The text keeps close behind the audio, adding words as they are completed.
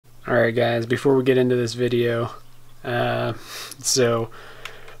Alright guys, before we get into this video, so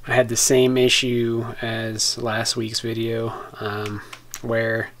I had the same issue as last week's video,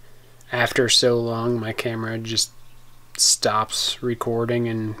 where after so long my camera just stops recording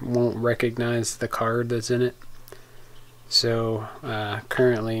and won't recognize the card that's in it. So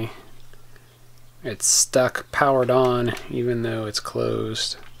currently it's stuck powered on even though it's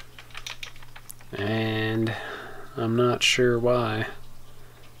closed, and I'm not sure why.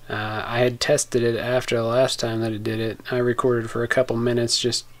 I had tested it after the last time that it did it. I recorded for a couple minutes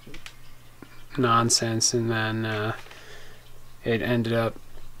just nonsense, and then it ended up,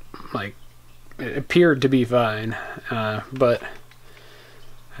 like, it appeared to be fine, but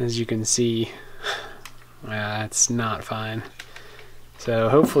as you can see, it's not fine. So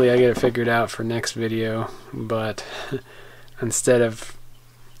hopefully I get it figured out for next video, but instead of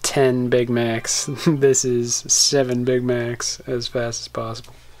 10 Big Macs, this is 7 Big Macs as fast as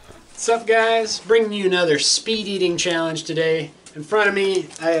possible. What's up guys? Bringing you another speed eating challenge today. In front of me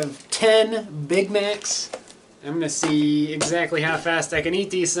I have 10 Big Macs. I'm going to see exactly how fast I can eat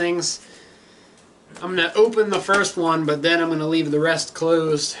these things. I'm going to open the first one, but then I'm going to leave the rest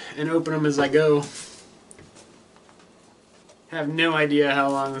closed and open them as I go. I have no idea how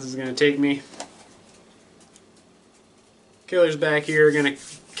long this is going to take me. Killer's back here are going to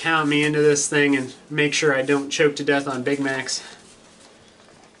count me into this thing and make sure I don't choke to death on Big Macs.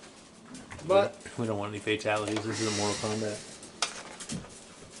 But we don't want any fatalities. This isn't Mortal Kombat.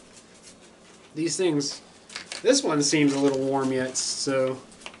 These things, this one seems a little warm yet, so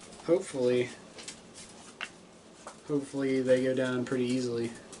hopefully they go down pretty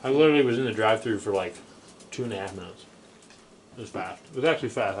easily. I literally was in the drive-thru for like 2.5 minutes. It was fast. It was actually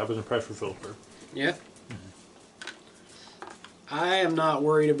fast. I was impressed with Phillipsburg. Yeah. I am not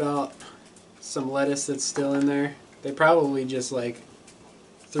worried about some lettuce that's still in there. They probably just like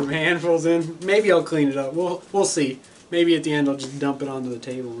threw handfuls in. Maybe I'll clean it up. We'll see. Maybe at the end I'll just dump it onto the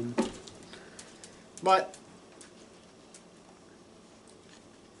table. But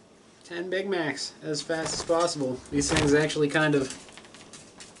 10 Big Macs as fast as possible. These things actually kind of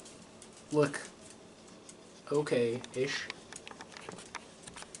look okay-ish.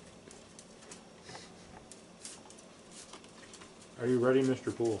 Are you ready,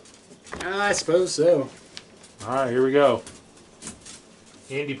 Mr. Poole? I suppose so. Alright, here we go.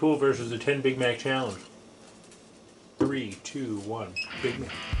 Andy Poole versus the 10 Big Mac Challenge. 3, 2, 1. Big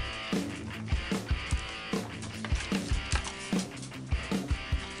Mac.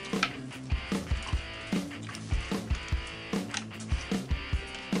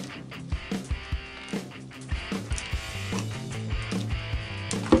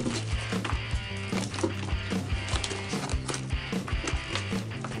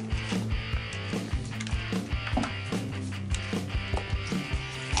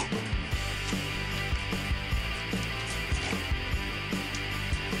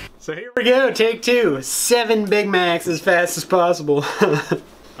 So here we go, take 2. 7 Big Macs as fast as possible.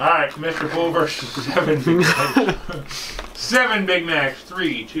 Alright, Mr. Poole versus 7 Big Macs. 7 Big Macs.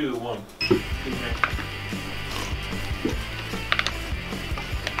 3, 2, 1. Big Mac.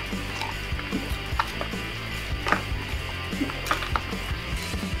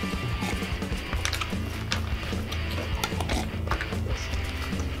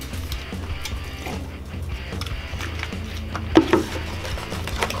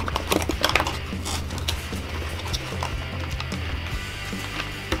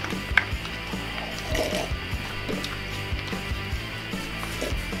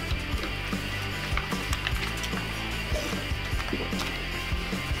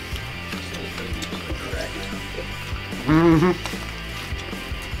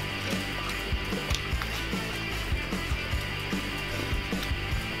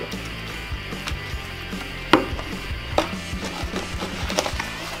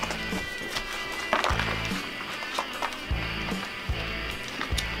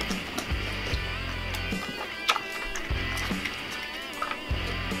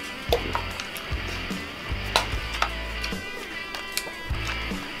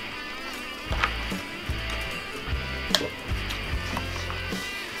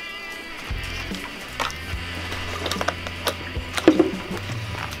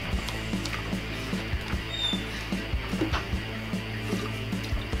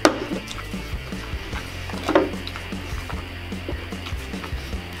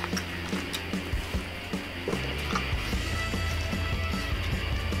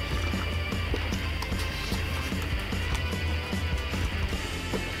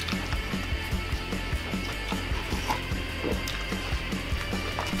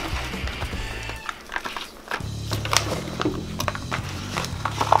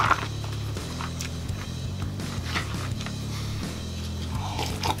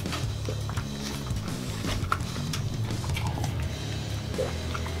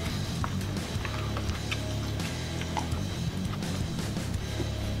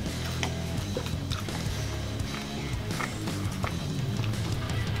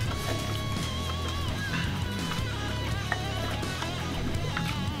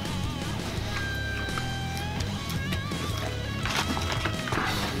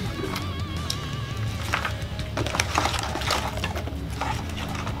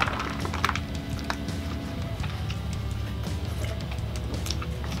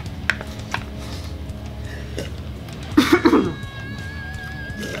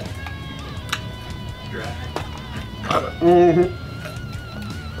 Mm-hmm.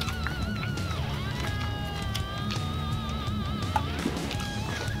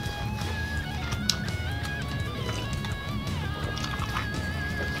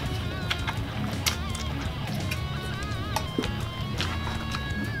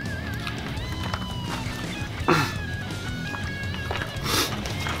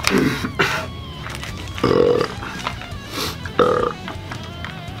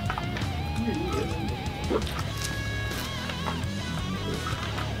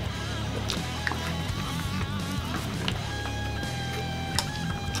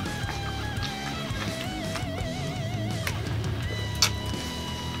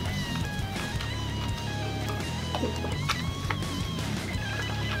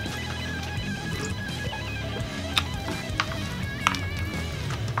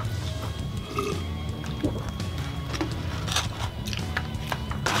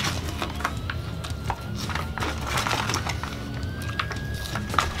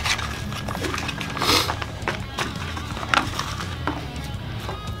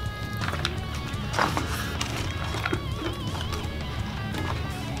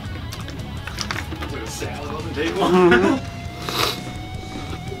 Salad on the table.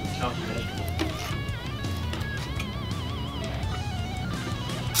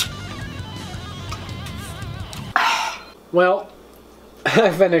 Well, I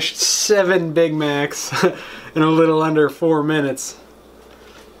finished 7 Big Macs in a little under 4 minutes.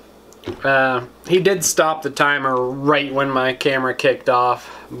 He did stop the timer right when my camera kicked off,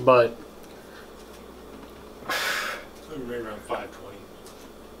 but Right around 5:20.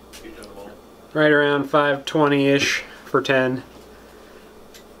 right around 5:20-ish for 10.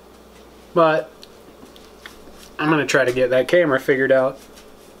 But I'm gonna try to get that camera figured out.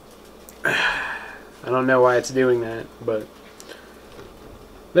 I don't know why it's doing that, but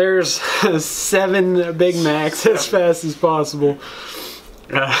there's 7 Big Macs as fast as possible.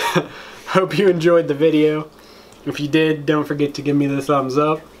 Hope you enjoyed the video. If you did, don't forget to give me the thumbs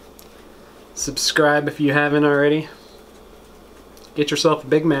up. Subscribe if you haven't already. Get yourself a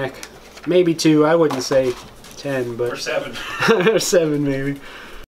Big Mac. Maybe 2, I wouldn't say 10, but... Or 7. or 7 maybe.